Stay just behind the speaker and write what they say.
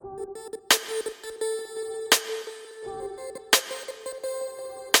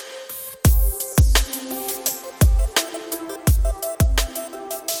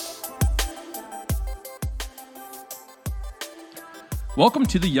Welcome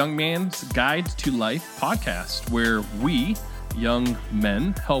to the Young Man's Guide to Life podcast, where we, young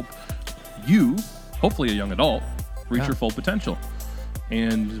men, help you, hopefully a young adult, reach your full potential.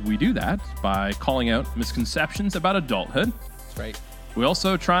 And we do that by calling out misconceptions about adulthood. That's right. We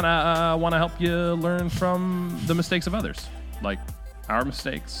also want to help you learn from the mistakes of others, like our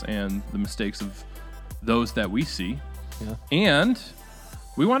mistakes and the mistakes of those that we see. Yeah. And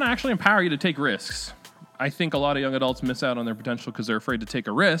we want to actually empower you to take risks. I think a lot of young adults miss out on their potential because they're afraid to take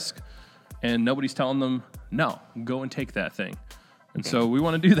a risk, and nobody's telling them, no, go and take that thing. And so we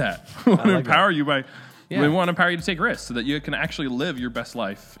want to do that. We want to empower you by... Yeah. We want to empower you to take risks so that you can actually live your best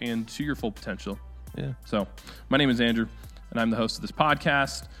life and to your full potential. Yeah. So my name is Andrew, and I'm the host of this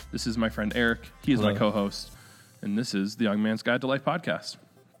podcast. This is my friend Eric. He is my co-host, and this is the Young Man's Guide to Life podcast.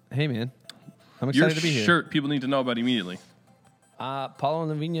 Hey, man. I'm excited to be here. Your shirt people need to know about immediately. Paulo and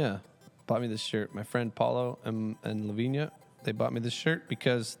Lavinia bought me this shirt. My friend Paulo and Lavinia, they bought me this shirt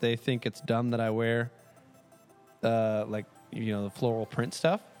because they think it's dumb that I wear, the floral print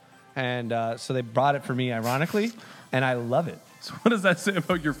stuff. And so they brought it for me, ironically, and I love it. So what does that say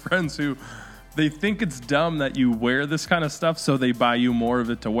about your friends who they think it's dumb that you wear this kind of stuff, so they buy you more of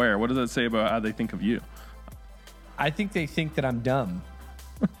it to wear? What does that say about how they think of you? I think they think that I'm dumb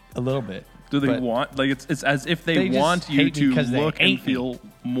a little bit. Do they want, like, it's as if they just want you hate me to 'cause they look and ain't me. feel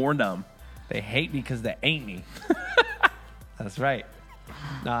more dumb. They hate me because they ain't me. That's right.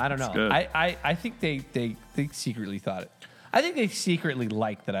 No, I don't know. good. I think they secretly thought it. I think they secretly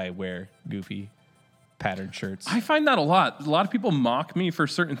like that I wear goofy patterned shirts. I find that a lot. A lot of people mock me for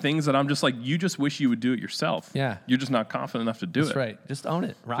certain things that I'm just like, you just wish you would do it yourself. Yeah. You're just not confident enough to do That's it. right. Just own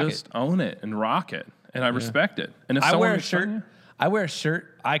it. Rock Just it. own it and rock it. And I respect it. And if I someone wear a makes fun of shirt. you- I wear a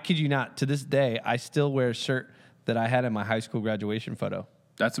shirt. I kid you not. To this day, I still wear a shirt that I had in my high school graduation photo.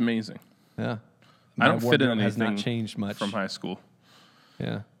 That's amazing. Yeah. I don't fit in wardrobe has anything not changed much from high school.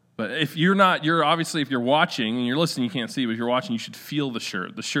 Yeah. But if you're not, you're obviously, if you're watching and you're listening, you can't see, but if you're watching, you should feel the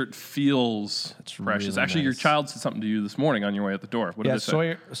shirt. The shirt feels precious. really Actually, your nice. child said something to you this morning on your way out the door. What did Yeah, they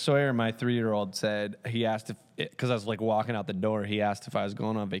say? Sawyer, my 3-year-old, said he asked if, because I was like walking out the door, he asked if I was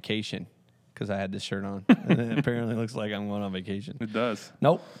going on vacation because I had this shirt on. And it apparently looks like I'm going on vacation. It does.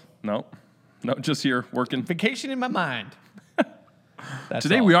 Nope. No, just here working. Vacation in my mind. That's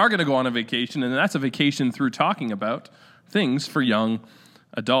Today all. we are going to go on a vacation, and that's a vacation through talking about things for young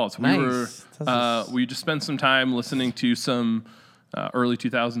adults. Nice. We just spent some time listening to some early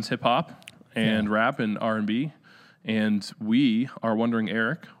 2000s hip hop and rap and R&B, and we are wondering,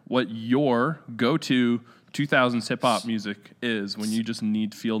 Eric, what your go-to 2000s hip hop music is when you just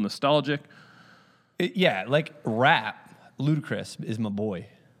need to feel nostalgic. Yeah, like rap. Ludacris is my boy.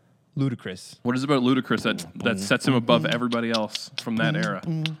 Ludacris. What is it about Ludacris that sets him above everybody else from that era?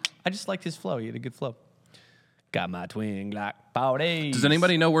 I just liked his flow. He had a good flow. Got my twin Glock 40s. Does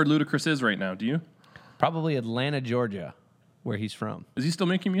anybody know where Ludacris is right now? Do you? Probably Atlanta, Georgia, where he's from. Is he still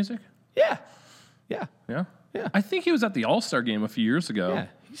making music? Yeah. Yeah. Yeah? Yeah. I think he was at the All-Star game a few years ago, Yeah.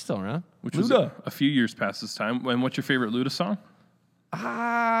 He's still around. which was Luda. a few years past his time. And what's your favorite Luda song?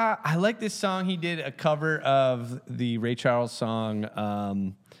 I like this song. He did a cover of the Ray Charles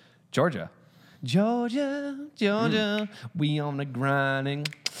song, Georgia. Georgia, we on the grinding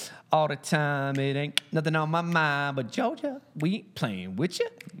all the time. It ain't nothing on my mind, but Georgia, we ain't playing with you.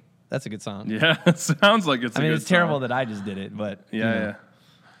 That's a good song. Yeah, it sounds like it's a good it's terrible song. that I just did it, but Yeah.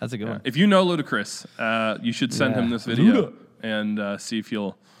 that's a good one. If you know Ludacris, you should send him this video and see if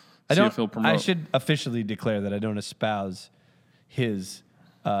he'll promote. I should officially declare that I don't espouse his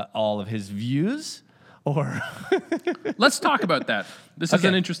all of his views. Or Let's talk about that. This is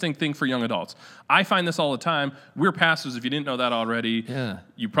an interesting thing for young adults. I find this all the time. We're pastors. If you didn't know that already,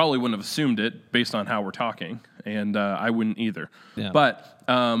 you probably wouldn't have assumed it based on how we're talking, and I wouldn't either. Yeah. But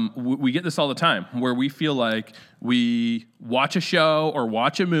we get this all the time where we feel like we watch a show or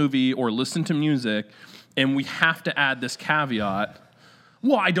watch a movie or listen to music, and we have to add this caveat.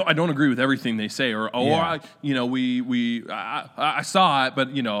 Well, I don't agree with everything they say, or I saw it, but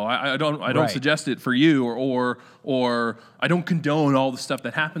I don't suggest it for you, or I don't condone all the stuff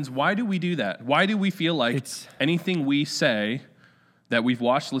that happens. Why do we do that? Why do we feel like anything we say that we've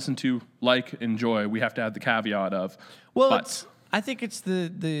watched, listened to, like, enjoy, we have to add the caveat of? well, I think it's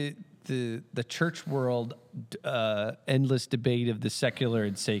the church world endless debate of the secular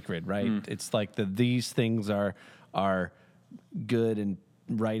and sacred, right? It's like these things are good and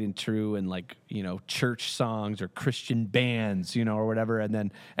right and true, and church songs or Christian bands, or whatever, and then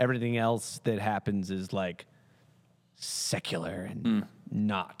everything else that happens is like secular and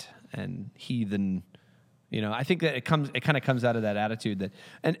not and heathen. I think that it kind of comes out of that attitude that,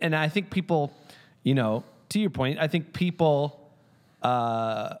 and I think people, to your point, I think people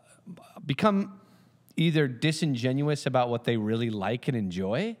become either disingenuous about what they really like and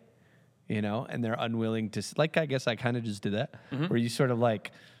enjoy, and they're unwilling to, like, I guess I kind of just did that, where you sort of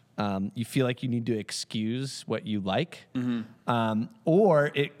like, you feel like you need to excuse what you like,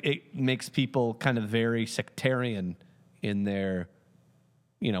 or it makes people kind of very sectarian in their,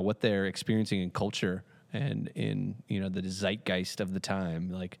 what they're experiencing in culture and in, the zeitgeist of the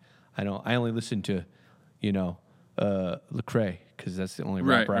time. Like, I only listen to, Lecrae, because that's the only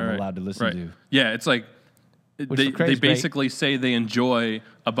rapper I'm allowed to listen to. Yeah, it's like they basically say they enjoy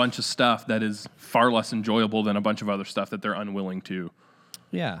a bunch of stuff that is far less enjoyable than a bunch of other stuff that they're unwilling to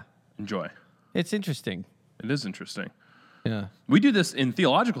enjoy. It's interesting. It is interesting. Yeah. We do this in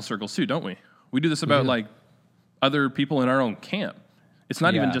theological circles too, don't we? We do this about like other people in our own camp. It's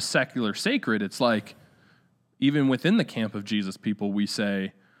not even just secular sacred. It's like even within the camp of Jesus people, we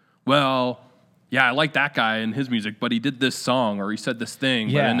say, well, yeah, I like that guy and his music, but he did this song or he said this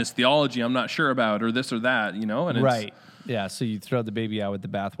thing, but in his theology, I'm not sure about, or this or that, And right. Yeah. So you throw the baby out with the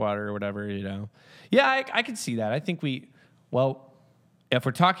bathwater or whatever, Yeah, I can see that. I think if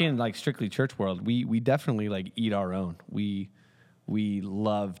we're talking like strictly church world, we definitely like eat our own. We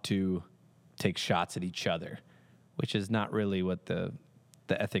love to take shots at each other, which is not really what the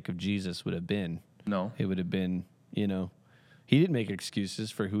ethic of Jesus would have been. No. It would have been, he didn't make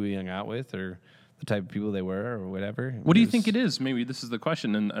excuses for who he hung out with or the type of people they were or whatever. What do you think it is? Maybe this is the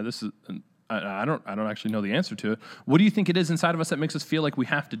question, and this is I don't actually know the answer to it. What do you think it is inside of us that makes us feel like we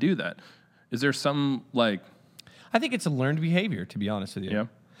have to do that? Is there some like? I think it's a learned behavior, to be honest with you. Yeah.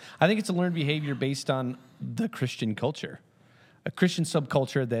 I think it's a learned behavior based on the Christian culture, a Christian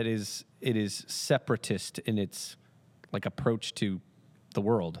subculture that is separatist in its like approach to the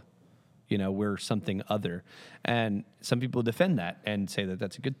world. We're something other, and some people defend that and say that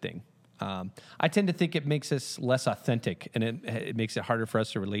that's a good thing. I tend to think it makes us less authentic, and it makes it harder for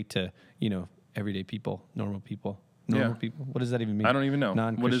us to relate to, everyday people, normal people. Normal people. What does that even mean? I don't even know.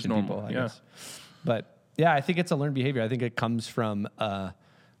 Non-Christian what is normal? people, I guess. But yeah, I think it's a learned behavior. I think it comes from a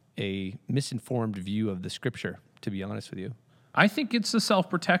misinformed view of the Scripture, to be honest with you. I think it's a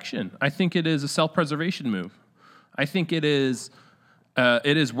self-protection. I think it is a self-preservation move. I think it is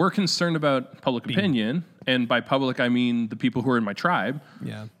we're concerned about public opinion, and by public I mean the people who are in my tribe.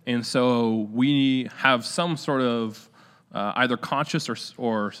 Yeah. And so we have some sort of either conscious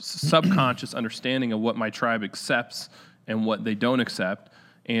or subconscious understanding of what my tribe accepts and what they don't accept,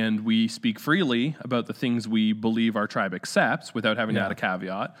 and we speak freely about the things we believe our tribe accepts without having to add a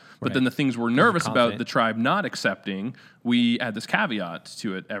caveat. But then the things we're nervous about the tribe not accepting, we add this caveat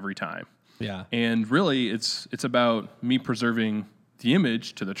to it every time. Yeah. And really, it's about me preserving the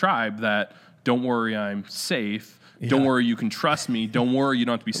image to the tribe that don't worry, I'm safe. Yeah. Don't worry, you can trust me. Don't worry, you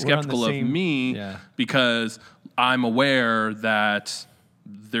don't have to be skeptical of me because I'm aware that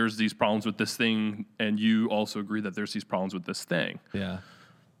there's these problems with this thing, and you also agree that there's these problems with this thing. Yeah.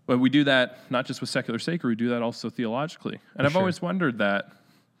 But we do that not just with secular sacred, we do that also theologically. And I've always wondered that.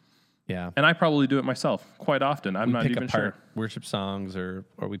 Yeah. And I probably do it myself quite often. I'm not even sure. Worship songs or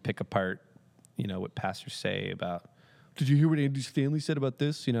we pick apart, what pastors say about, did you hear what Andy Stanley said about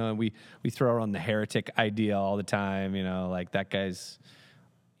this? And we throw around the heretic idea all the time, like that guy's,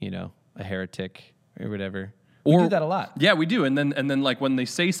 a heretic or whatever. We do that a lot. Yeah, we do. And then like when they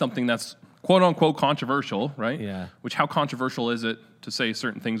say something that's quote unquote controversial, right? Yeah. Which how controversial is it to say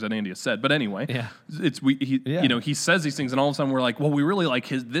certain things that Andy has said? But anyway, he says these things, and all of a sudden we're like, well, we really like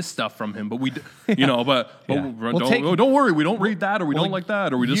this stuff from him, but we, don't worry, we don't read that, or we don't like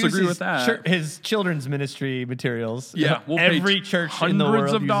that, or we disagree with that. His children's ministry materials. Yeah, we'll every pay church in the world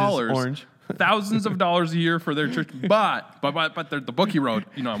hundreds of dollars, Orange. thousands of dollars a year for their church, but the book he wrote,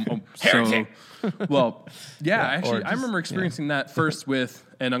 Heretic. Well, actually, just, I remember experiencing that first with,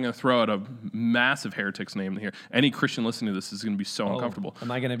 and I'm going to throw out a massive heretic's name here. Any Christian listening to this is going to be so uncomfortable. Am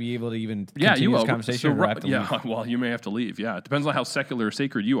I going to be able to even continue this conversation? Well, you may have to leave. Yeah, it depends on how secular or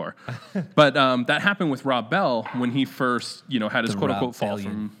sacred you are. But that happened with Rob Bell when he first, had his quote unquote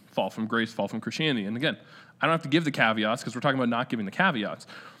fall from grace, fall from Christianity. And again, I don't have to give the caveats because we're talking about not giving the caveats.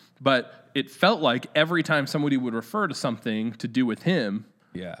 But it felt like every time somebody would refer to something to do with him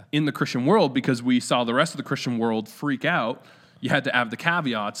in the Christian world, because we saw the rest of the Christian world freak out, you had to have the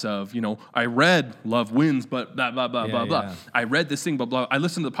caveats of, I read Love Wins, but blah, blah, blah, blah, blah. I read this thing, blah, blah. I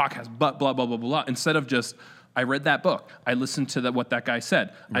listened to the podcast, but blah, blah, blah, blah, blah. Instead of just, I read that book. I listened to what that guy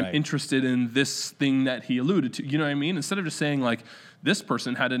said. Right. I'm interested in this thing that he alluded to. You know what I mean? Instead of just saying, like, this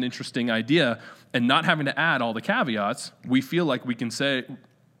person had an interesting idea and not having to add all the caveats, we feel like we can say,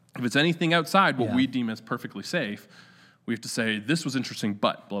 if it's anything outside what we deem as perfectly safe, we have to say, this was interesting,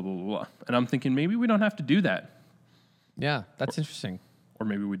 but blah, blah, blah, blah. And I'm thinking, maybe we don't have to do that. Yeah, that's interesting. Or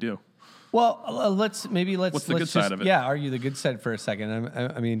maybe we do. Well, let's What's the good side of it? Yeah, argue the good side for a second.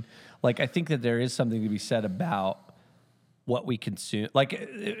 I mean, like, I think that there is something to be said about what we consume. Like,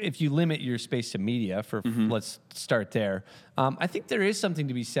 if you limit your space to media, let's start there. I think there is something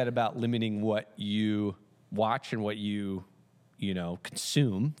to be said about limiting what you watch and what you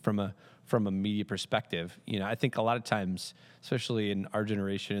consume from a media perspective. I think a lot of times, especially in our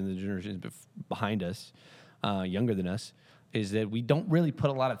generation and the generations behind us, younger than us, is that we don't really put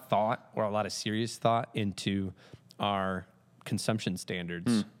a lot of thought or a lot of serious thought into our consumption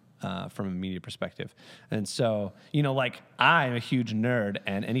standards from a media perspective. And so, like, I'm a huge nerd,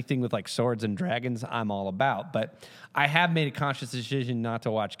 and anything with like swords and dragons, I'm all about. But I have made a conscious decision not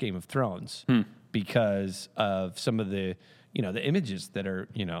to watch Game of Thrones because of some of the images that are,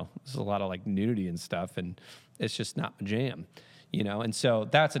 there's a lot of like nudity and stuff, and it's just not my jam, And so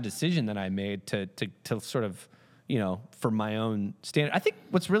that's a decision that I made to sort of, for my own standard. I think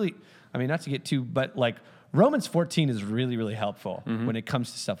what's really, not to get too, but like Romans 14 is really, really helpful when it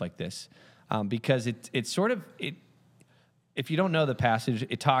comes to stuff like this, because it's sort of, if you don't know the passage,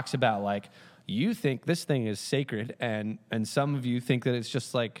 it talks about like, you think this thing is sacred, and some of you think that it's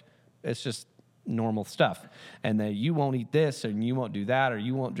just normal stuff, and that you won't eat this, and you won't do that, or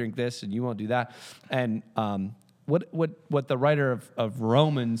you won't drink this, and you won't do that. And what the writer of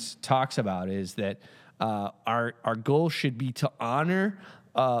Romans talks about is that our goal should be to honor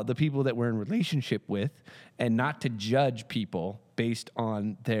the people that we're in relationship with, and not to judge people based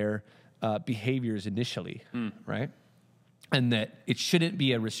on their behaviors initially, right? And that it shouldn't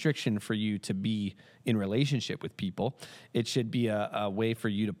be a restriction for you to be in relationship with people. It should be a way for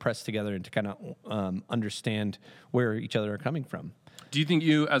you to press together and to kind of understand where each other are coming from. Do you think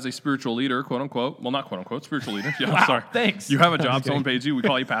you, as a spiritual leader, quote unquote, well, not quote unquote, spiritual leader. Yeah, wow, sorry. Thanks. You have a job, someone pays you, we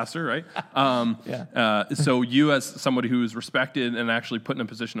call you pastor, right? Yeah. So you, as somebody who is respected and actually put in a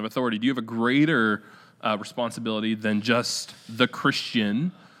position of authority, do you have a greater responsibility than just the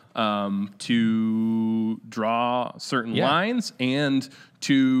Christian to draw certain lines and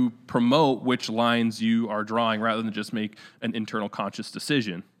to promote which lines you are drawing rather than just make an internal conscious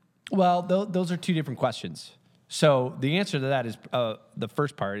decision? Well, those are two different questions. So the answer to that is the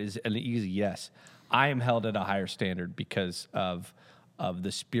first part is an easy yes. I am held at a higher standard because of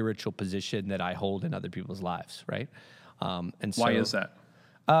the spiritual position that I hold in other people's lives, right? And so, why is that?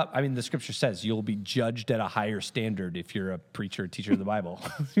 The scripture says you'll be judged at a higher standard if you're a preacher, teacher of the Bible.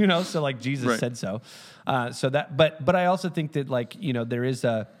 So like Jesus said so. But I also think that like there's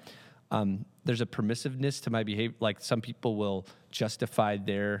a permissiveness to my behavior. Like some people will justify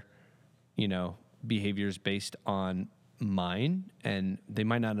their behaviors based on mine, and they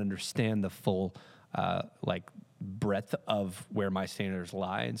might not understand the full breadth of where my standards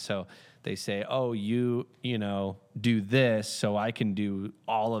lie. And so they say, oh, you do this so I can do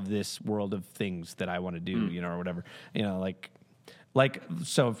all of this world of things that I want to do, or whatever.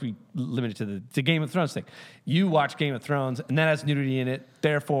 So if we limit it to the Game of Thrones thing, you watch Game of Thrones and that has nudity in it,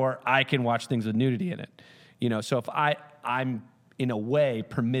 therefore I can watch things with nudity in it. So if I'm in a way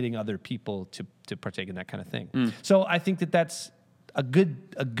permitting other people to partake in that kind of thing. So I think that that's a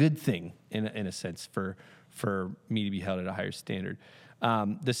good thing in a sense for me to be held at a higher standard.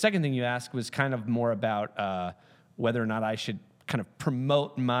 The second thing you asked was kind of more about whether or not I should kind of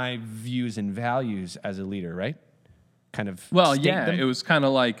promote my views and values as a leader, right? Kind of. Well, yeah, it was kind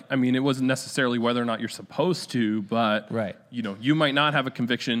of like, it wasn't necessarily whether or not you're supposed to, but right. You might not have a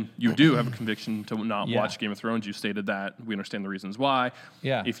conviction. You do have a conviction to not watch Game of Thrones. You stated that. We understand the reasons why.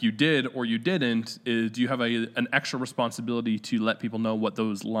 Yeah. If you did or you didn't, do you have an extra responsibility to let people know what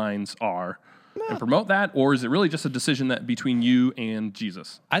those lines are and promote that, or is it really just a decision that between you and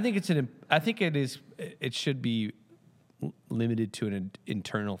Jesus? I think it should be limited to an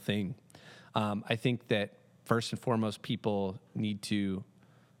internal thing. I think that first and foremost, people need to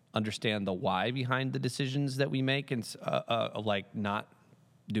understand the why behind the decisions that we make, and like not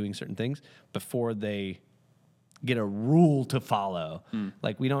doing certain things before they get a rule to follow.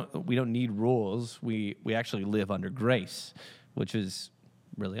 Like we don't need rules. We actually live under grace, which is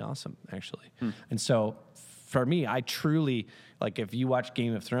really awesome, actually. And so for me, I truly, like, if you watch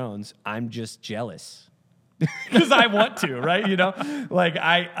Game of Thrones, I'm just jealous. Because I want to, right? Like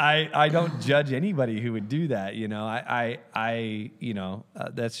I don't judge anybody who would do that.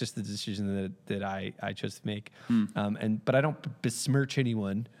 That's just the decision that I chose to make. But I don't besmirch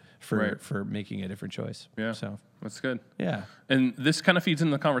anyone for making a different choice. Yeah, so that's good. Yeah, and this kind of feeds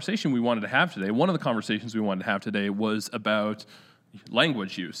into the conversation we wanted to have today. One of the conversations we wanted to have today was about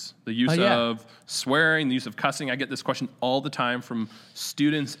language use, the use of swearing, the use of cussing. I get this question all the time from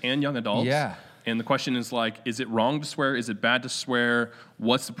students and young adults. Yeah. And the question is like, is it wrong to swear? Is it bad to swear?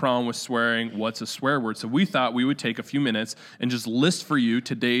 What's the problem with swearing? What's a swear word? So we thought we would take a few minutes and just list for you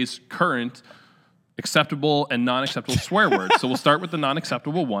today's current acceptable and non-acceptable swear words. So we'll start with the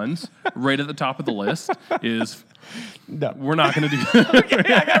non-acceptable ones. Right at the top of the list is... No. We're not going to do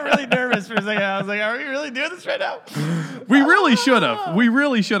Okay, I got really nervous for a second. I was like, are we really doing this right now? We really should have. We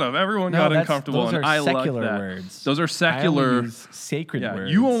really should have. Everyone got uncomfortable. Those are and I love secular that. words. Those are I secular. only use sacred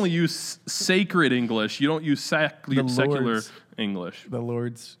words. You only use sacred English. You don't use secular Lord's. English. The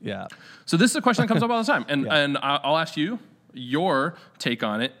Lord's, yeah. So this is a question that comes up all the time. And I'll ask you your take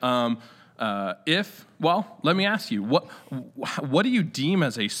on it. Let me ask you, what do you deem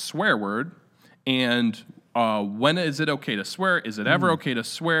as a swear word? And when is it okay to swear? Is it ever okay to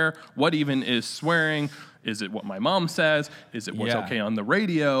swear? What even is swearing? Is it what my mom says? Is it what's okay on the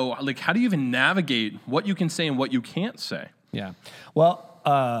radio? Like, how do you even navigate what you can say and what you can't say? Yeah. Well,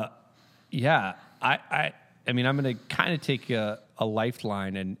 I mean, I'm going to kind of take a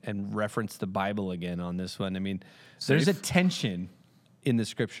lifeline and reference the Bible again on this one. I mean, there's a tension in the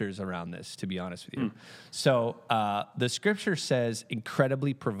scriptures around this, to be honest with you. So the scripture says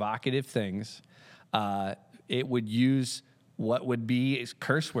incredibly provocative things. It would use what would be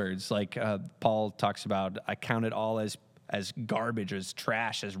curse words, like Paul talks about. I count it all as garbage, as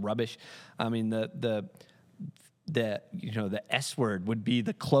trash, as rubbish. I mean, the S word would be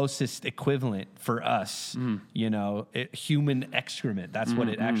the closest equivalent for us. Human excrement. That's what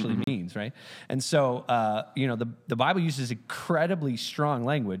it actually means, right? And so, the Bible uses incredibly strong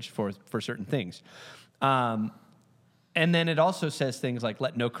language for certain things. And then it also says things like,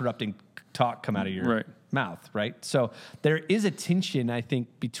 let no corrupting talk come out of your mouth, right? So there is a tension, I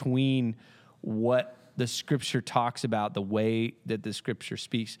think, between what the scripture talks about, the way that the scripture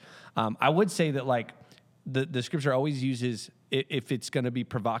speaks. I would say that, like, the scripture always uses, if it's going to be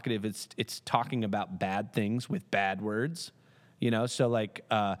provocative, it's talking about bad things with bad words, So, like,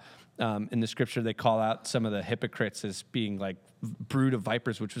 in the scripture, they call out some of the hypocrites as being like brood of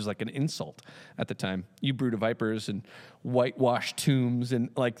vipers, which was like an insult at the time. You brood of vipers and whitewashed tombs and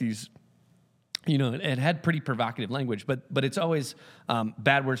like these, it had pretty provocative language, but it's always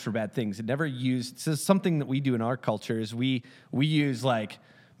bad words for bad things. It never used, so something that we do in our culture is we use like,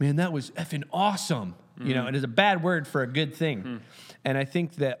 man, that was effing awesome. And it's a bad word for a good thing. And I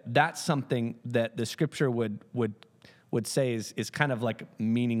think that that's something that the scripture would say is kind of like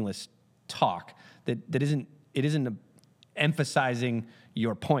meaningless talk that isn't emphasizing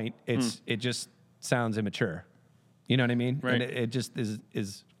your point. It just sounds immature. You know what I mean? Right. And it just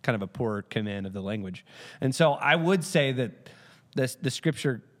is kind of a poor command of the language. And so I would say that the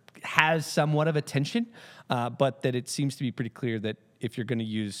scripture has somewhat of a tension, but that it seems to be pretty clear that if you're going to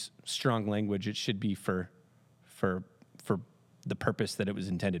use strong language, it should be for the purpose that it was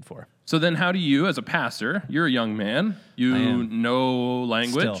intended for. So then how do you, as a pastor, you're a young man, you know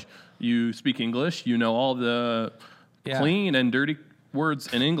language, Still. you speak English, you know all the clean and dirty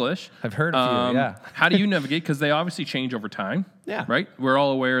words in English. I've heard a few, yeah. How do you navigate? Because they obviously change over time. Yeah. Right? We're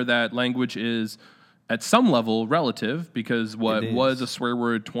all aware that language is, at some level, relative, because what was a swear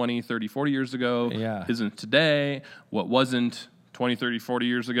word 20, 30, 40 years ago isn't today. What wasn't 20, 30, 40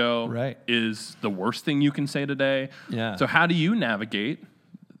 years ago is the worst thing you can say today. Yeah. So how do you navigate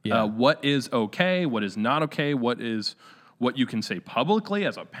what is okay, what is not okay, what you can say publicly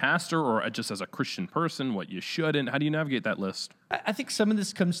as a pastor or just as a Christian person, what you shouldn't? How do you navigate that list? I think some of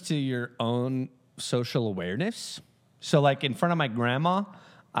this comes to your own social awareness. So, like, in front of my grandma,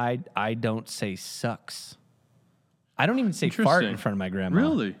 I don't say sucks. I don't even say fart in front of my grandma.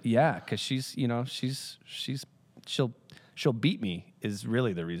 Really? Yeah, because she'll beat me is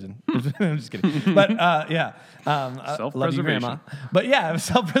really the reason. I'm just kidding. But self-preservation. Love you, grandma. But yeah,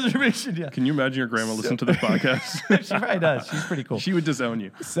 self-preservation. Yeah. Can you imagine your grandma listen to this podcast? She probably does. She's pretty cool. She would disown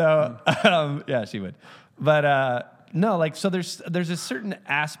you. So yeah, she would. But no, like, so there's a certain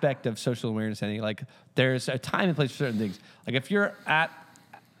aspect of social awareness. I think, like, there's a time and place for certain things. Like, if you're at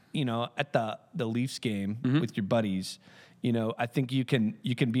the Leafs game with your buddies, I think you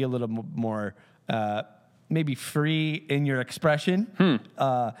can be a little more maybe free in your expression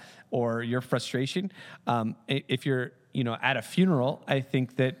or your frustration. If you're at a funeral, I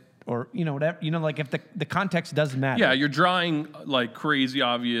think that, or whatever, like, if the context doesn't matter. Yeah, you're drawing like crazy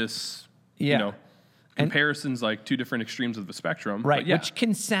obvious comparisons, like two different extremes of the spectrum. Right, but yeah. which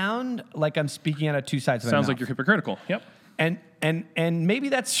can sound like I'm speaking out of two sides of my mouth. Sounds like you're hypocritical. Yep. And maybe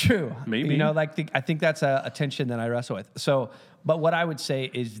that's true. Maybe. I think that's a tension that I wrestle with. So, but what I would say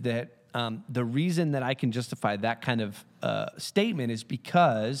is that the reason that I can justify that kind of statement is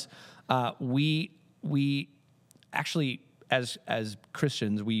because we actually as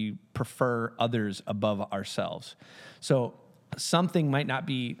Christians, we prefer others above ourselves. So something might not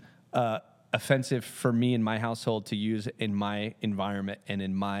be offensive for me in my household to use in my environment and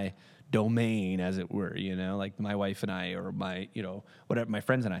in my domain, as it were, like my wife and I, or my, whatever, my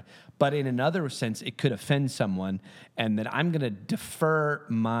friends and I. But in another sense, it could offend someone, and then I'm going to defer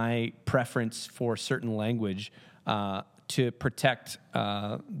my preference for certain language to protect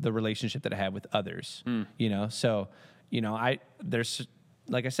the relationship that I have with others. So, there's,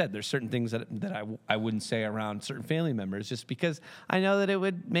 like I said, there's certain things that I wouldn't say around certain family members just because I know that it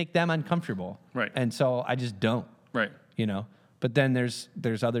would make them uncomfortable. Right. And so I just don't. Right. But then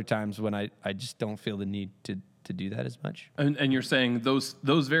there's other times when I just don't feel the need to do that as much. And you're saying those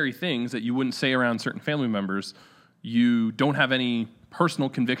very things that you wouldn't say around certain family members, you don't have any personal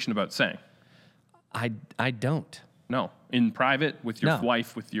conviction about saying. I don't. No, in private with your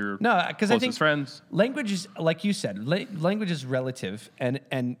wife, with your because I think friends. Language is, like you said, language is relative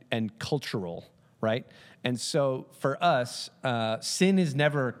and cultural, right? And so for us, sin is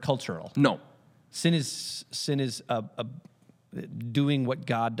never cultural. No, sin is doing what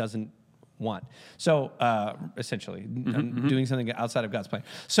God doesn't want. So essentially, doing something outside of God's plan.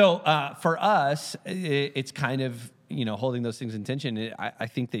 So for us, it's kind of holding those things in tension. I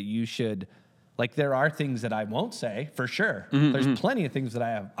think that you should. Like, there are things that I won't say, for sure. There's plenty of things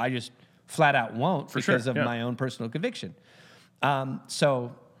that I just flat out won't because of my own personal conviction.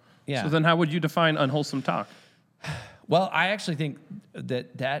 So then how would you define unwholesome talk? Well, I actually think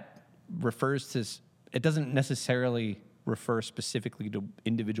that refers to, it doesn't necessarily refer specifically to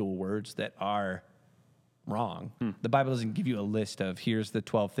individual words that are wrong. The Bible doesn't give you a list of here's the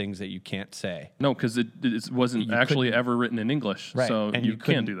 12 things that you can't say. No, because it wasn't actually ever written in English, right. So and you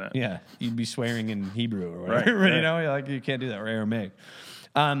can't do that. Yeah, you'd be swearing in Hebrew or whatever. Right. Like you can't do that, or Aramaic.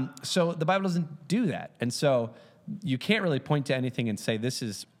 So the Bible doesn't do that, and so you can't really point to anything and say this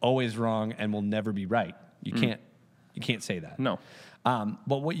is always wrong and will never be right. You can't say that. No.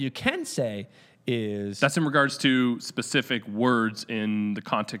 But what you can say is that's in regards to specific words in the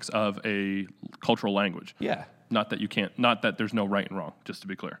context of a cultural language. Yeah. Not that there's no right and wrong, just to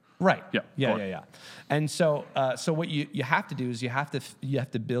be clear. Right. Yeah. And so what you have to do is you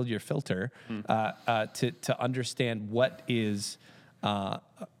have to build your filter to understand what is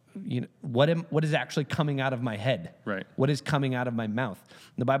what is actually coming out of my head. Right. What is coming out of my mouth.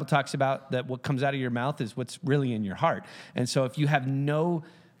 The Bible talks about that what comes out of your mouth is what's really in your heart. And so if you have no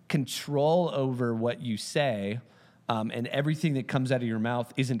control over what you say, and everything that comes out of your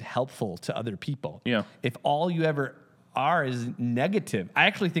mouth isn't helpful to other people. Yeah. If all you ever are is negative, I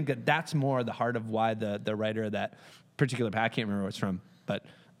actually think that that's more the heart of why the writer of that particular, I can't remember where it's from, but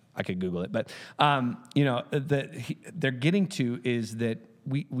I could Google it. But they're getting to is that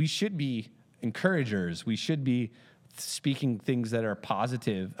we should be encouragers. We should be speaking things that are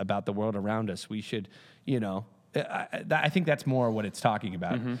positive about the world around us. We should, I think that's more what it's talking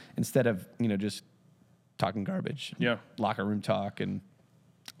about instead of, just talking garbage. Yeah. Locker room talk and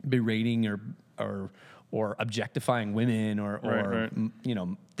berating or objectifying women or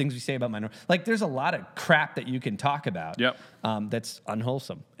things we say about minorities. Like there's a lot of crap that you can talk about. Yep. That's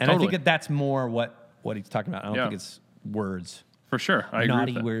unwholesome. And Totally. I think that's more what he's talking about. I don't think it's words. For sure. I agree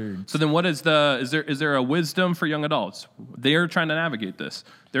Naughty with that. words. So then what is is there a wisdom for young adults? They're trying to navigate this.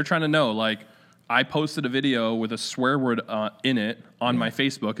 They're trying to know, like, I posted a video with a swear word in it on my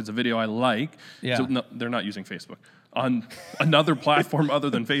Facebook. It's a video I like. Yeah. So no, they're not using Facebook. On another platform other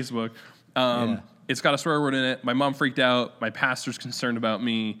than Facebook. It's got a swear word in it. My mom freaked out. My pastor's concerned about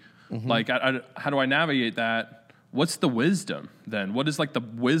me. Like, how do I navigate that? What's the wisdom then? What is like the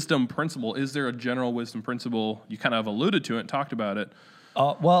wisdom principle? Is there a general wisdom principle? You kind of alluded to it and talked about it.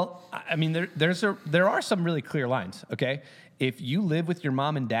 Well, I mean, there are some really clear lines, okay? If you live with your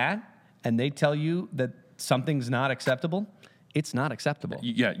mom and dad and they tell you that something's not acceptable, it's not acceptable.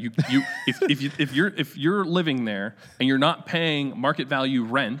 Yeah, if you're living there and you're not paying market value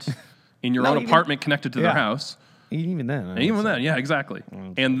rent in your own apartment connected to their house, even then, yeah, exactly.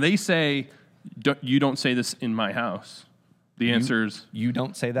 And they say, you don't say this in my house. The answer is you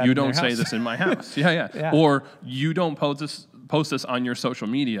don't say that. You don't say this in my house. Yeah. Or you don't post this on your social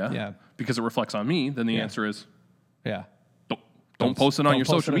media because it reflects on me. Then the answer is Don't post it on your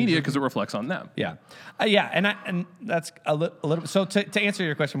social media because it reflects on them. Yeah, and that's a little. So to answer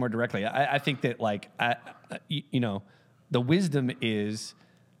your question more directly, I think that the wisdom is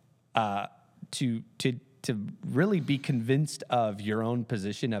to really be convinced of your own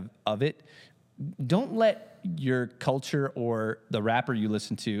position of it. Don't let your culture or the rapper you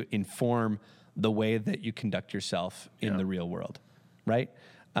listen to inform the way that you conduct yourself in the real world, right?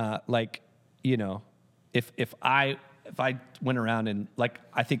 If I if I went around and like,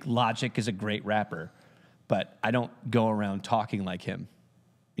 I think Logic is a great rapper, but I don't go around talking like him,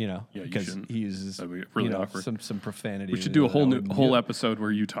 you know, Yeah, you because shouldn't. he uses That'd be really awkward. some profanity. We should do a that I wouldn't whole do. episode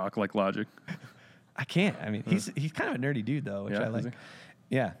where you talk like Logic. I can't. I mean, he's kind of a nerdy dude though, which Yeah, I is like.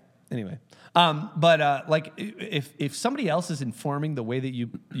 he? Yeah. Anyway, but like if somebody else is informing the way that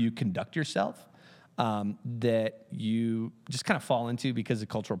you conduct yourself, that you just kind of fall into because of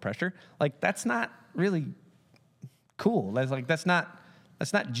cultural pressure, like that's not really cool. That's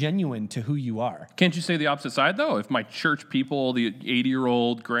not genuine to who you are. Can't you say the opposite side, though? If my church people, the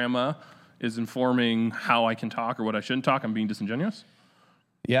 80-year-old grandma, is informing how I can talk or what I shouldn't talk, I'm being disingenuous?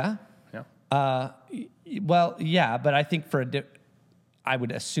 Yeah. Yeah. Well, yeah, but I think I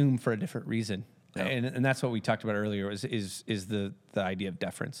would assume for a different reason. Yeah. And that's what we talked about earlier is the idea of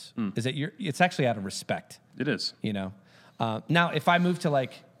deference. Is that it's actually out of respect. It is. You know, now if I move to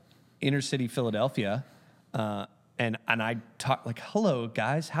like inner city Philadelphia, and I talk like, "Hello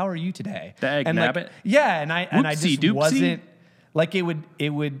guys, how are you today?" Dag and nabbit. yeah, and I Whoopsie just doopsie. wasn't like it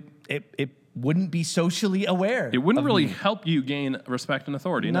wouldn't be socially aware. It wouldn't of really me. help you gain respect and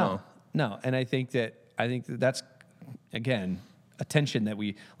authority, no. No, and I think that's again attention that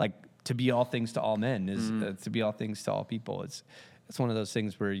we like to be all things to all men is to be all things to all people. It's one of those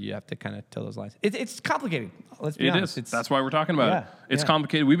things where you have to kind of tell those lines. It's complicated. Let's be honest. It is. That's why we're talking about it. It's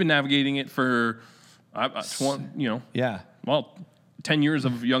complicated. We've been navigating it for, 10 years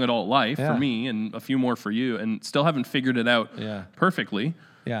of young adult life for me and a few more for you, and still haven't figured it out perfectly.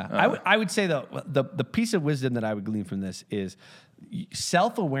 Yeah, I would say though the piece of wisdom that I would glean from this is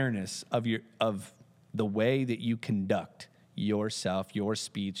self-awareness of the way that you conduct yourself, your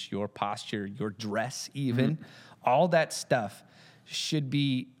speech, your posture, your dress, even all that stuff should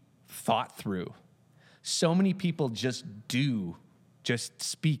be thought through. So many people just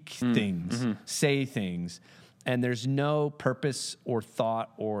speak things, say things, and there's no purpose or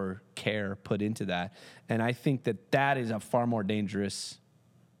thought or care put into that. And I think that is a far more dangerous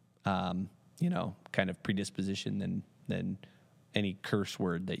kind of predisposition than any curse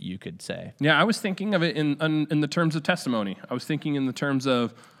word that you could say. Yeah, I was thinking of it in the terms of testimony. I was thinking in the terms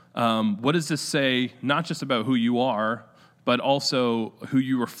of what does this say, not just about who you are, but also who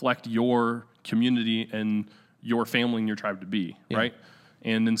you reflect your community and your family and your tribe to be, right?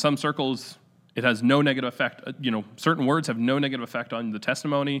 And in some circles, it has no negative effect. Certain words have no negative effect on the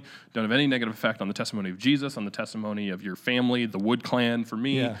testimony, don't have any negative effect on the testimony of Jesus, on the testimony of your family, the Wood clan for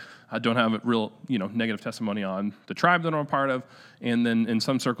me. I don't have a real, negative testimony on the tribe that I'm a part of. And then in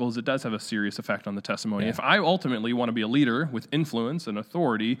some circles, it does have a serious effect on the testimony. If I ultimately want to be a leader with influence and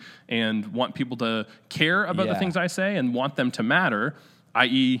authority and want people to care about the things I say and want them to matter,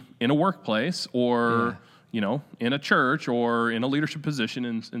 i.e. in a workplace or... in a church or in a leadership position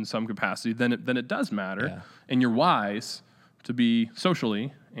in some capacity, then it does matter, and you're wise to be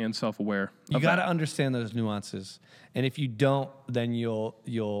socially and self-aware. You got to understand those nuances, and if you don't, then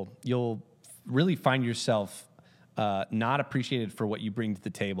you'll really find yourself not appreciated for what you bring to the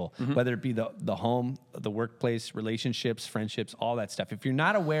table, whether it be the home, the workplace, relationships, friendships, all that stuff. If you're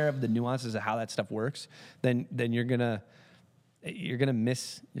not aware of the nuances of how that stuff works, then you're gonna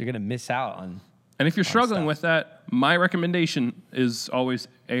miss out on. And if you're struggling with that, my recommendation is always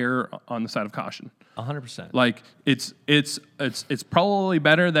err on the side of caution. 100%. Like it's probably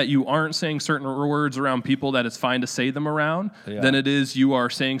better that you aren't saying certain words around people that it's fine to say them around than it is you are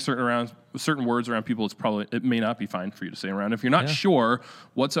saying certain words around people it may not be fine for you to say around. If you're not sure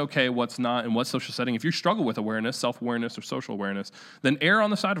what's okay, what's not, and what social setting, if you struggle with awareness, self-awareness, or social awareness, then err on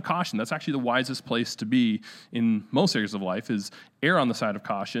the side of caution. That's actually the wisest place to be in most areas of life is err on the side of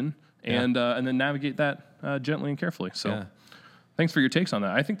caution. And then navigate that gently and carefully. So thanks for your takes on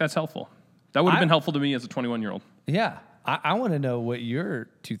that. I think that's helpful. That would have been helpful to me as a 21-year-old. Yeah. I want to know what your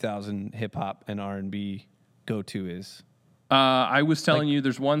 2000 hip-hop and R&B go-to is. I was telling you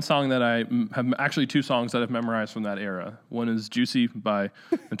there's one song that I have, actually two songs that I've memorized from that era. One is Juicy by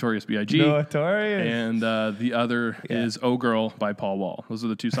Notorious B.I.G. Notorious. And the other is Oh Girl by Paul Wall. Those are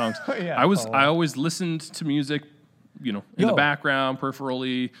the two songs. I always listened to music in the background,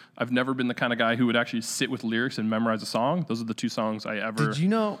 peripherally. I've never been the kind of guy who would actually sit with lyrics and memorize a song. Those are the two songs I ever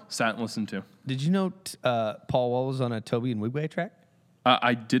sat and listened to. Did you know Paul Wall was on a Toby and Wigway track?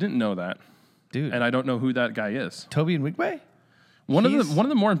 I didn't know that. Dude. And I don't know who that guy is. Toby and Wigway? One of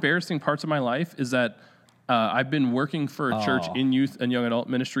the more embarrassing parts of my life is that I've been working for a church in youth and young adult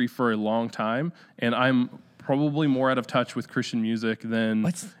ministry for a long time, and I'm probably more out of touch with Christian music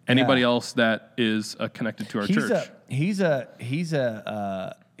than anybody else that is connected to our church. He's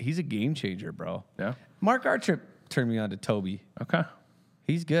a game changer, bro. Yeah. Mark Artrip turned me on to Toby. Okay.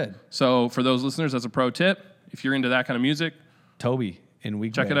 He's good. So for those listeners, as a pro tip, if you're into that kind of music, Toby in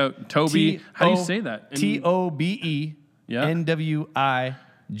Wigwe. check it out. Toby, how do you say that? TOBE Yeah. NWIGWE.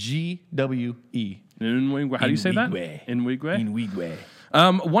 Nwigwe. How do you say that? Nwigwe. Nwigwe. In Wigwe.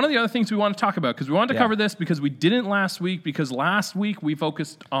 One of the other things we want to talk about, because we wanted to cover this because we didn't last week, because last week we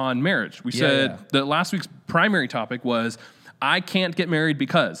focused on marriage. We said that last week's primary topic was, I can't get married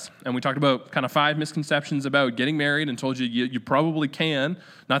because. And we talked about kind of 5 misconceptions about getting married and told you probably can.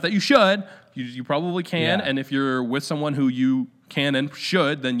 Not that you should. You probably can. Yeah. And if you're with someone who you can and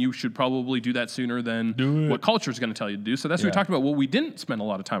should, then you should probably do that sooner than what culture is going to tell you to do. So that's what we talked about. What we didn't spend a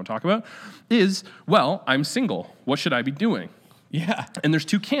lot of time talking about is, well, I'm single. What should I be doing? Yeah. And there's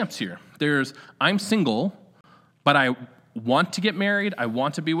 2 camps here. There's, I'm single, but I want to get married. I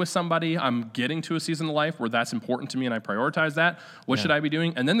want to be with somebody. I'm getting to a season of life where that's important to me and I prioritize that. What should I be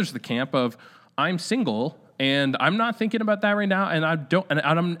doing? And then there's the camp of, I'm single and I'm not thinking about that right now, and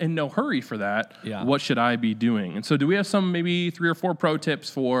I'm in no hurry for that. Yeah. What should I be doing? And so do we have some maybe 3 or 4 pro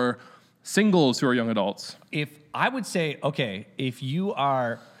tips for singles who are young adults? If I would say, okay, if you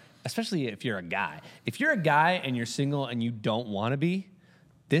are, especially if you're a guy and you're single and you don't want to be,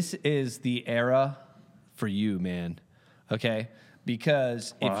 this is the era for you, man. Okay?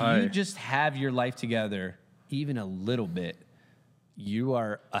 Because Why? if you just have your life together even a little bit, you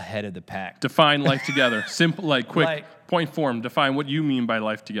are ahead of the pack. Define life together. Simple, quick, point form. Define what you mean by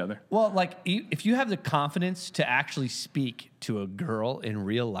life together. Well, if you have the confidence to actually speak to a girl in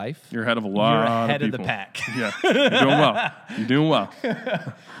real life, You're ahead of a lot you're ahead of of people. the pack. Yeah, you're doing well. You're doing well.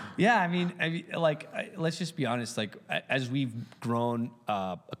 Yeah, I mean, let's just be honest. Like, as we've grown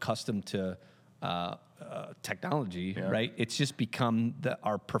accustomed to technology, right? It's just become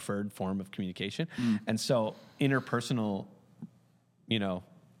our preferred form of communication, and so interpersonal,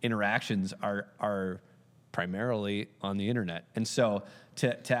 interactions are primarily on the internet. And so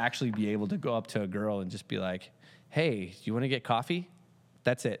to actually be able to go up to a girl and just be like, "Hey, do you want to get coffee?"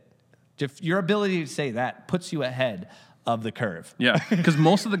 That's it. Just your ability to say that puts you ahead of the curve. Yeah, because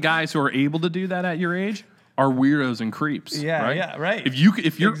most of the guys who are able to do that at your age are weirdos and creeps. Yeah, right? yeah, right. If you're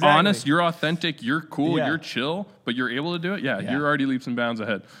Exactly. honest, you're authentic, you're cool, Yeah. you're chill, but you're able to do it. Yeah, you're already leaps and bounds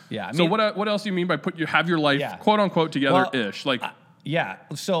ahead. Yeah, I So mean- what else do you mean by have your life Yeah. quote unquote together ish? Yeah.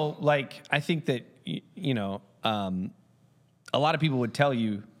 So, I think that, a lot of people would tell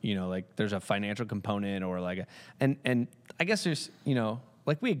you, there's a financial component or and I guess there's,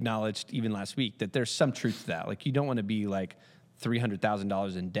 we acknowledged even last week that there's some truth to that. Like, you don't want to be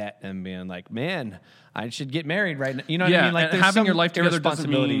 $300,000 in debt and being like, man, I should get married right now. You know what I mean? Like, and there's having some your life together doesn't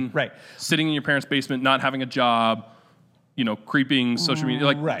irresponsibility. mean Right. sitting in your parents' basement, not having a job, creeping social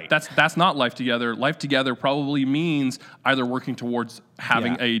media. Right. That's not life together. Life together probably means either working towards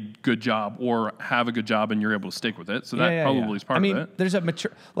having a good job or have a good job and you're able to stick with it. So that probably is part of it. There's a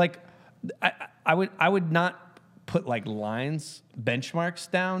mature, I would not put lines, benchmarks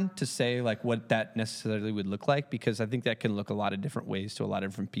down to say what that necessarily would look like, because I think that can look a lot of different ways to a lot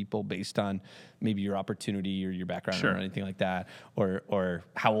of different people based on maybe your opportunity or your background or anything like that, or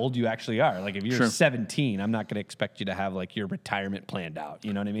how old you actually are. Like, if you're 17, I'm not going to expect you to have your retirement planned out.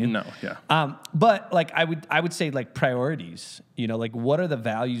 You know what I mean? No, yeah. But I would say priorities. What are the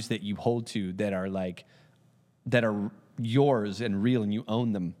values that you hold to that are yours and real and you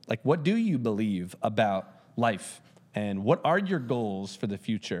own them? What do you believe about life, and what are your goals for the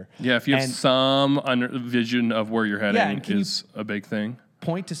future? Yeah, if you have some vision of where you're heading is a big thing.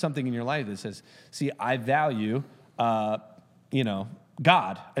 Point to something in your life that says, see, I value, God,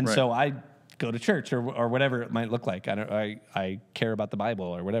 and so I go to church or whatever it might look like. I care about the Bible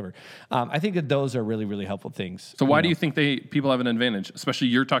or whatever. I think that those are really, really helpful things. So why do you think people have an advantage? Especially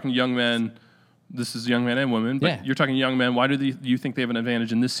you're talking to young men. This is young men and women, but you're talking young men. Why do you think they have an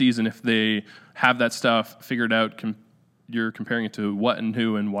advantage in this season if they have that stuff figured out? You're comparing it to what and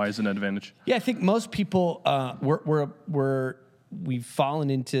who, and why is it an advantage? Yeah, I think most people we've fallen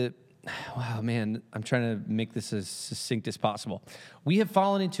into. Wow, man, I'm trying to make this as succinct as possible. We have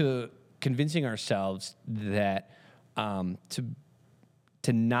fallen into convincing ourselves that to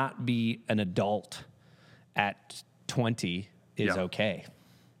not be an adult at 20 is okay.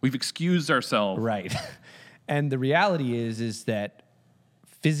 We've excused ourselves. Right. And the reality is that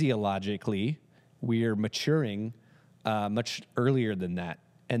physiologically we're maturing much earlier than that,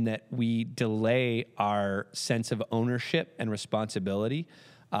 and that we delay our sense of ownership and responsibility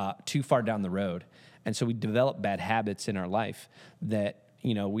too far down the road. And so we develop bad habits in our life that,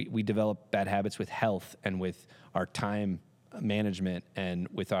 we develop bad habits with health and with our time management and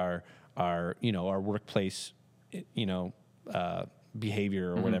with our workplace,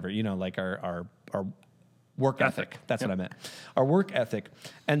 behavior or whatever, our work ethic. That's what I meant. Our work ethic.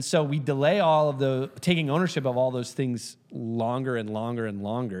 And so we delay all of taking ownership of all those things longer and longer and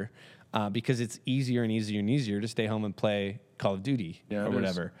longer because it's easier and easier and easier to stay home and play Call of Duty or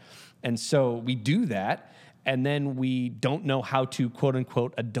whatever. And so we do that, and then we don't know how to, quote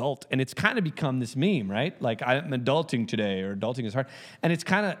unquote, adult. And it's kind of become this meme, right? Like, I'm adulting today, or adulting is hard. And it's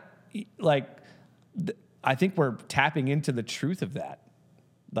kind of like, I think we're tapping into the truth of that.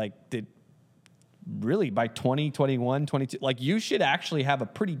 Like, really by 2021, 22, like, you should actually have a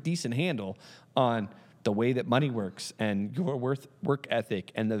pretty decent handle on the way that money works and your work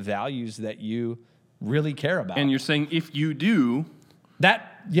ethic and the values that you really care about. And you're saying if you do,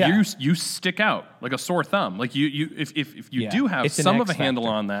 you stick out like a sore thumb. Like if you do have some of a handle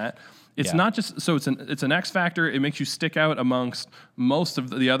on that, it's not just so it's an X factor. It makes you stick out amongst most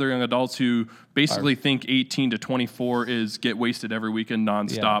of the other young adults who basically think 18 to 24 is get wasted every weekend,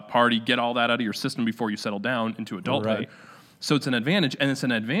 nonstop party, get all that out of your system before you settle down into adulthood. Right. So it's an advantage, and it's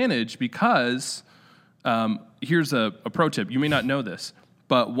an advantage because here's a pro tip. You may not know this,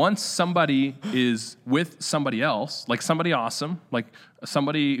 but once somebody is with somebody else, like somebody awesome, like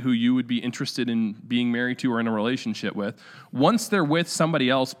somebody who you would be interested in being married to or in a relationship with, once they're with somebody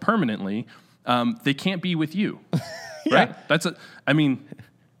else permanently, they can't be with you, right?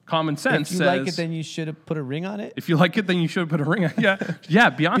 Common sense says... If you like it, then you should have put a ring on it? If you like it, then you should have put a ring on it. Yeah,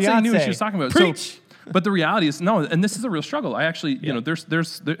 Beyonce knew what she was talking about. Preach! So, but the reality is, no, and this is a real struggle. I actually, you know,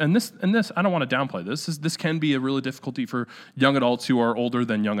 there's and this, I don't want to downplay this. This can be a really difficulty for young adults who are older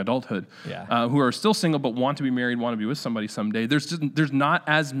than young adulthood, who are still single but want to be married, want to be with somebody someday. There's not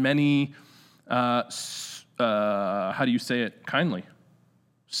as many, how do you say it kindly,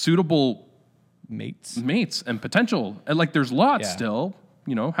 suitable mates and potential, and like there's lots still,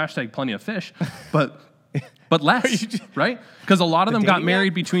 you know, hashtag plenty of fish, but less, right? Because a lot of them got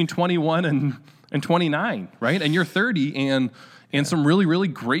married between 21 and 29, right? And you're 30, and some really, really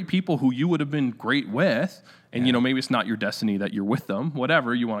great people who you would have been great with, and you know, maybe it's not your destiny that you're with them,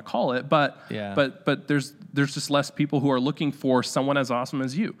 whatever you want to call it, but there's just less people who are looking for someone as awesome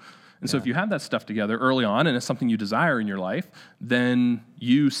as you. And so if you have that stuff together early on, and it's something you desire in your life, then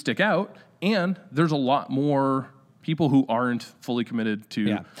you stick out, and there's a lot more people who aren't fully committed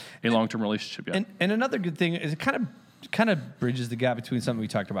to a long-term relationship yet. And another good thing is it kind of bridges the gap between something we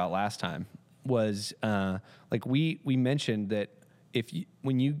talked about last time. Was like we mentioned that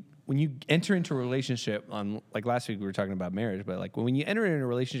when you enter into a relationship on, like last week we were talking about marriage, but like when you enter into a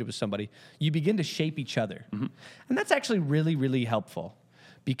relationship with somebody, you begin to shape each other. Mm-hmm. And that's actually really, really helpful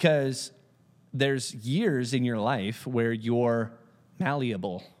because there's years in your life where you're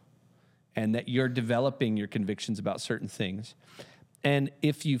malleable and that you're developing your convictions about certain things. And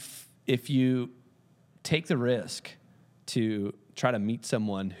if you take the risk to try to meet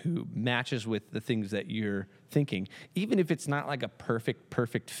someone who matches with the things that you're thinking, even if it's not like a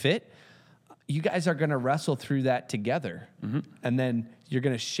perfect fit, you guys are going to wrestle through that together. Mm-hmm. And then you're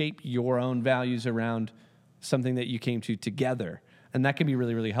going to shape your own values around something that you came to together. And that can be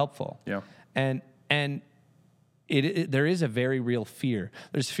really, really helpful. Yeah. And there is a very real fear.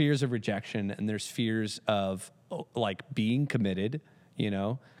 There's fears of rejection, and there's fears of like being committed, you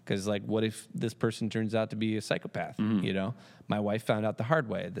know, because like, what if this person turns out to be a psychopath? Mm-hmm. You know, my wife found out the hard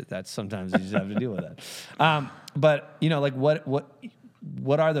way that's sometimes you just have to deal with that. But you know, like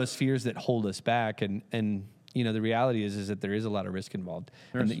what are those fears that hold us back? And you know, the reality is that there is a lot of risk involved,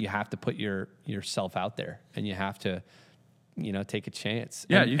 and that you have to put yourself out there, and you have to, you know, take a chance.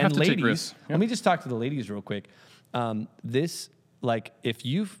 Yeah, you have to take risks. Let me just talk to the ladies real quick. This, like, if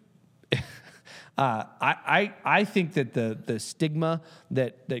you've, I think that the stigma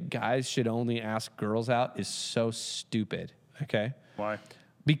that guys should only ask girls out is so stupid. Okay. Why?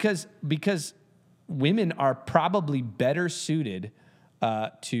 Because women are probably better suited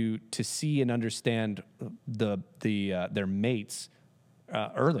to see and understand their mates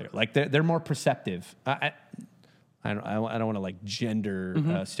earlier. Like they're more perceptive. I don't want to like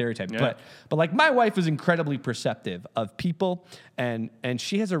gender stereotype, but like my wife is incredibly perceptive of people, and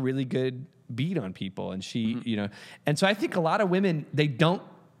she has a really good beat on people, and she you know, and so I think a lot of women they don't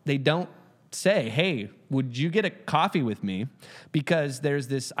say, hey, would you get a coffee with me, because there's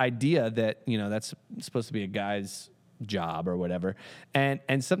this idea that, you know, that's supposed to be a guy's job or whatever, and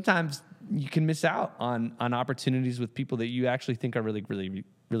sometimes you can miss out on opportunities with people that you actually think are really, really,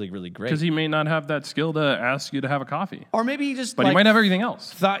 really, really great. Because he may not have that skill to ask you to have a coffee. Or maybe he just, but he might have everything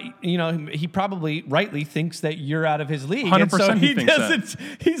else. Thought, you know, he probably rightly thinks that you're out of his league. 100% so he thinks that.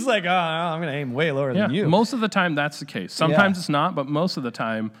 He's like, oh, I'm going to aim way lower than you. Most of the time that's the case. Sometimes it's not, but most of the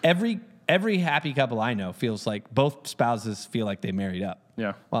time. Every happy couple I know feels like both spouses feel like they married up.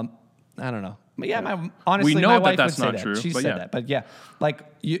 Yeah. Well, I don't know. Honestly, We know my that wife that's would say not that. true, She but said yeah. that, but yeah, like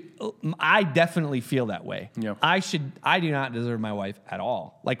I definitely feel that way. Yeah. I do not deserve my wife at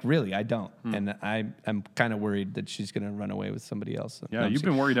all. Like really, I don't, and I'm kind of worried that she's going to run away with somebody else. Yeah, No, I'm you've just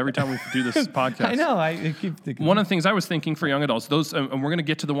been worried every time we do this podcast. I know. I keep thinking. One of the things I was thinking for young adults, those, and we're going to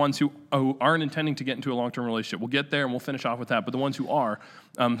get to the ones who aren't intending to get into a long-term relationship. We'll get there and we'll finish off with that. But the ones who are,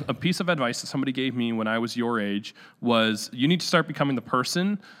 a piece of advice that somebody gave me when I was your age was you need to start becoming the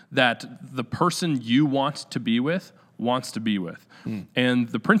person that the person you want to be with wants to be with. And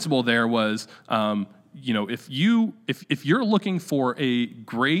the principle there was, if you're looking for a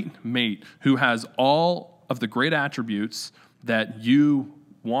great mate who has all of the great attributes that you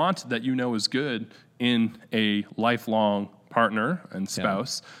want, that you know is good in a lifelong partner and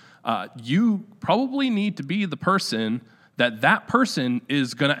spouse, you probably need to be the person that person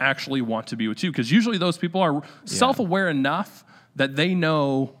is going to actually want to be with you. Because usually those people are self-aware enough that they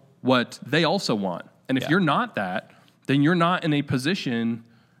know what they also want. And if you're not that, then you're not in a position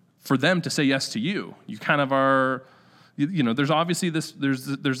for them to say yes to you. You kind of are, there's obviously there's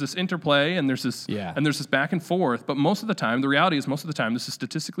this interplay and there's this back and forth. But most of the time, the reality is most of the time, this is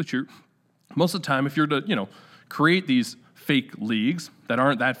statistically true. Most of the time, if you're to, create these fake leagues that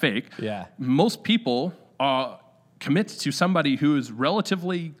aren't that fake, most people commit to somebody who is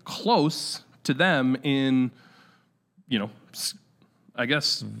relatively close to them in, I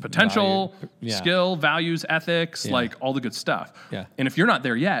guess, potential, skill, values, ethics, like all the good stuff. Yeah. And if you're not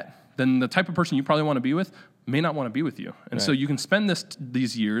there yet, then the type of person you probably want to be with may not want to be with you. And so you can spend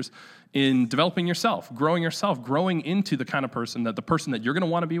these years in developing yourself, growing into the kind of person that the person that you're going to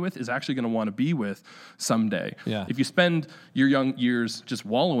want to be with is actually going to want to be with someday. Yeah. If you spend your young years just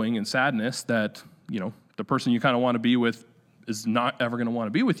wallowing in sadness that, the person you kind of want to be with is not ever going to want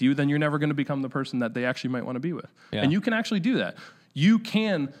to be with you, then you're never going to become the person that they actually might want to be with. Yeah. And you can actually do that. You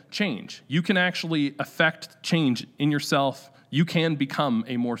can change. You can actually affect change in yourself. You can become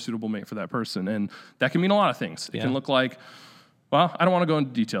a more suitable mate for that person. And that can mean a lot of things. It can look like, well, I don't want to go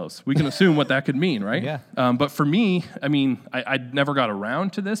into details. We can assume what that could mean, right? Yeah. But for me, I never got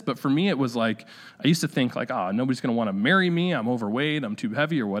around to this, but for me, it was like, I used to think like, nobody's going to want to marry me. I'm overweight. I'm too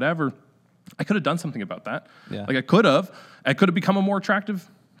heavy or whatever. I could have done something about that. Yeah. Like I could have become a more attractive,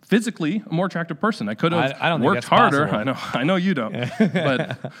 physically a more attractive person. I could have worked harder. Possible. I know you don't,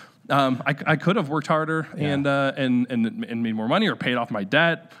 but I could have worked harder and made more money or paid off my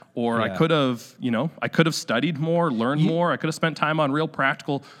debt, or I could have, studied more, learned more. I could have spent time on real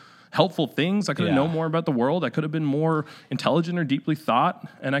practical, helpful things. I could have known more about the world. I could have been more intelligent or deeply thought,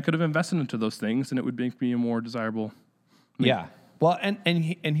 and I could have invested into those things, and it would make me a more desirable mate. Yeah. Well,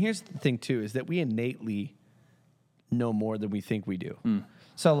 and here's the thing too, is that we innately know more than we think we do.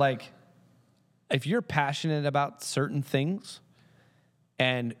 So like, if you're passionate about certain things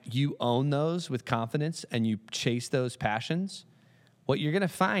and you own those with confidence and you chase those passions, what you're going to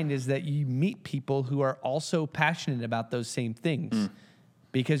find is that you meet people who are also passionate about those same things,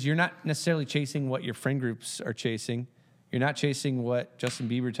 because you're not necessarily chasing what your friend groups are chasing. You're not chasing what Justin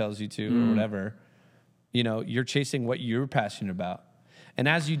Bieber tells you to or whatever. You're chasing what you're passionate about. And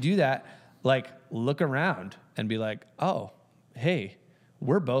as you do that, like, look around and be like, oh, hey,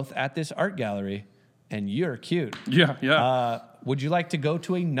 we're both at this art gallery and you're cute. Yeah. Would you like to go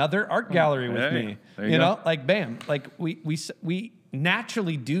to another art gallery with me? There you go. Like, bam. Like, we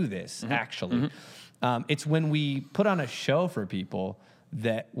naturally do this, actually. It's when we put on a show for people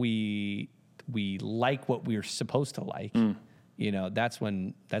that we like what we're supposed to like. That's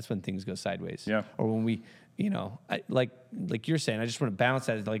when things go sideways. Yeah. Or when we, like you're saying, I just want to balance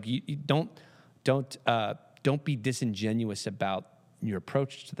that. Like you don't be disingenuous about your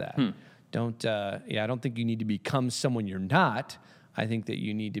approach to that. I don't think you need to become someone you're not. I think that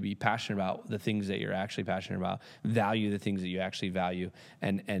you need to be passionate about the things that you're actually passionate about, value the things that you actually value,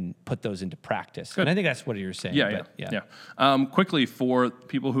 and put those into practice. Good. And I think that's what you're saying. Yeah. Quickly, for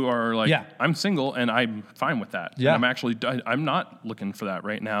people who are like, I'm single and I'm fine with that. Yeah. And I'm not looking for that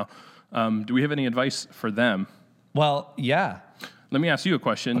right now. Do we have any advice for them? Well, yeah. Let me ask you a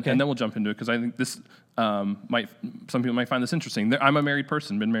question, and then we'll jump into it, because I think this some people might find this interesting. I'm a married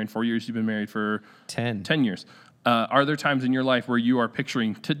person, been married 4 years. You've been married for 10 years. Are there times in your life where you are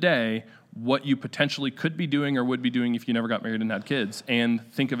picturing today what you potentially could be doing or would be doing if you never got married and had kids, and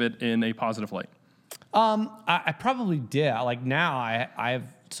think of it in a positive light? I probably did. Like now, I have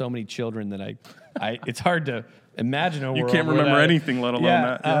so many children that I it's hard to imagine a world. You can't remember anything, let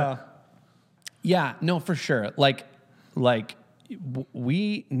alone that. Yeah, no, for sure. Like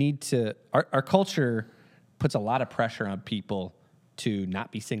we need to. Our culture puts a lot of pressure on people to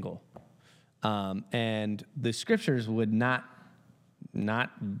not be single. And the scriptures would not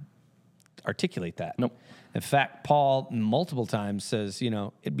articulate that. Nope. In fact, Paul multiple times says,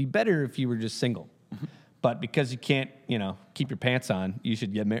 it'd be better if you were just single. But because you can't, keep your pants on, you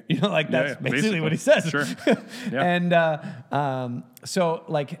should get married. That's basically what he says. Sure. Yeah. And so,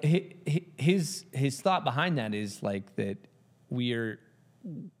 like, his thought behind that is like that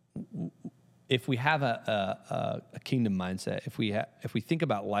if we have a kingdom mindset, if we think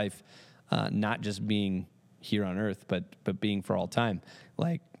about life not just being here on earth, but being for all time,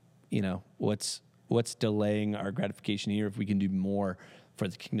 like, what's delaying our gratification here if we can do more for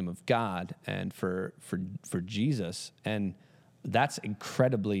the kingdom of God and for Jesus. And that's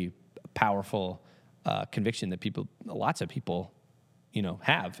incredibly powerful conviction that lots of people,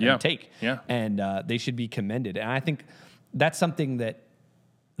 have and take. Yeah. And they should be commended. And I think that's something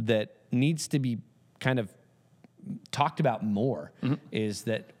that needs to be kind of talked about more, is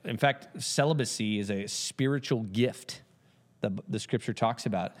that, in fact, celibacy is a spiritual gift. The scripture talks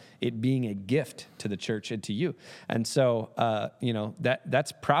about it being a gift to the church and to you. And so,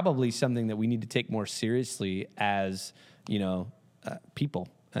 that's probably something that we need to take more seriously as, people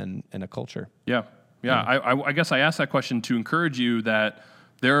and a culture. Yeah. Yeah. I guess I asked that question to encourage you that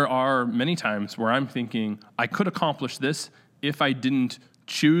there are many times where I'm thinking I could accomplish this if I didn't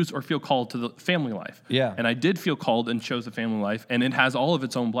choose or feel called to the family life. Yeah. And I did feel called and chose the family life, and it has all of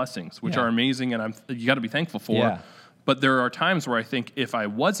its own blessings, which are amazing, and you got to be thankful for. Yeah. But there are times where I think if I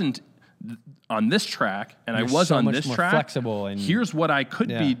wasn't on this track and You're I was so on much this more track, flexible and here's what I could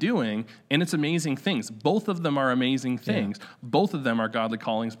be doing, and it's amazing things. Both of them are amazing things. Yeah. Both of them are godly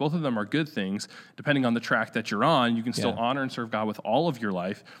callings. Both of them are good things. Depending on the track that you're on, you can still honor and serve God with all of your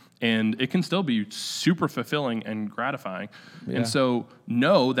life, and it can still be super fulfilling and gratifying. Yeah. And so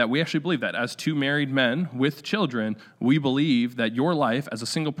know that we actually believe that as two married men with children, we believe that your life as a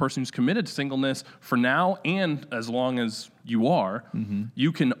single person who's committed to singleness for now and as long as you are,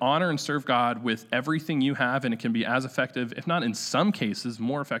 you can honor and serve God with everything you have, and it can be as effective, if not in some cases,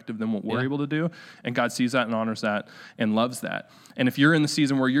 more effective than what we're able to do. And God sees that and honors that and loves that. And if you're in the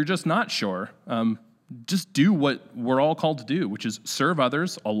season where you're just not sure, just do what we're all called to do, which is serve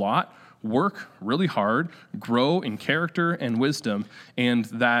others a lot, work really hard, grow in character and wisdom, and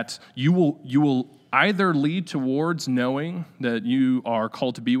that you will either lead towards knowing that you are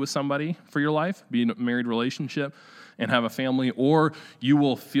called to be with somebody for your life, be in a married relationship, and have a family, or you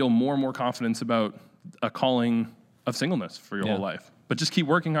will feel more and more confidence about a calling of singleness for your whole life. But just keep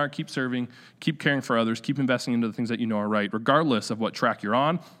working hard, keep serving, keep caring for others, keep investing into the things that you know are right, regardless of what track you're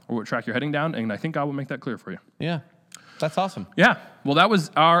on or what track you're heading down, and I think God will make that clear for you. Yeah, that's awesome. Yeah, well, that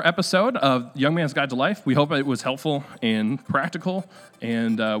was our episode of Young Man's Guide to Life. We hope it was helpful and practical,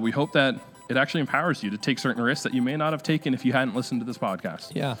 and we hope that it actually empowers you to take certain risks that you may not have taken if you hadn't listened to this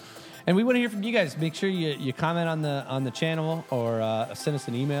podcast. Yeah. And we want to hear from you guys. Make sure you comment on the channel or send us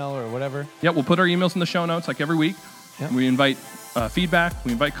an email or whatever. Yeah, we'll put our emails in the show notes like every week. Yep. We invite feedback,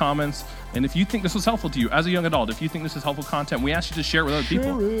 we invite comments, and if you think this was helpful to you as a young adult, if you think this is helpful content, we ask you to share it with other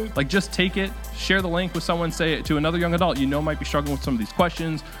people. Like, just take it, share the link with someone, say it to another young adult you know might be struggling with some of these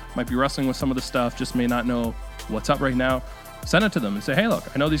questions, might be wrestling with some of the stuff, just may not know what's up right now. Send it to them and say, hey, look,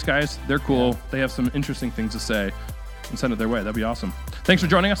 I know these guys, they're cool, they have some interesting things to say, and send it their way. That'd be awesome. Thanks for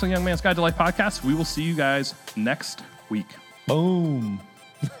joining us on the Young Man's Guide to Life podcast. We will see you guys next week. Boom.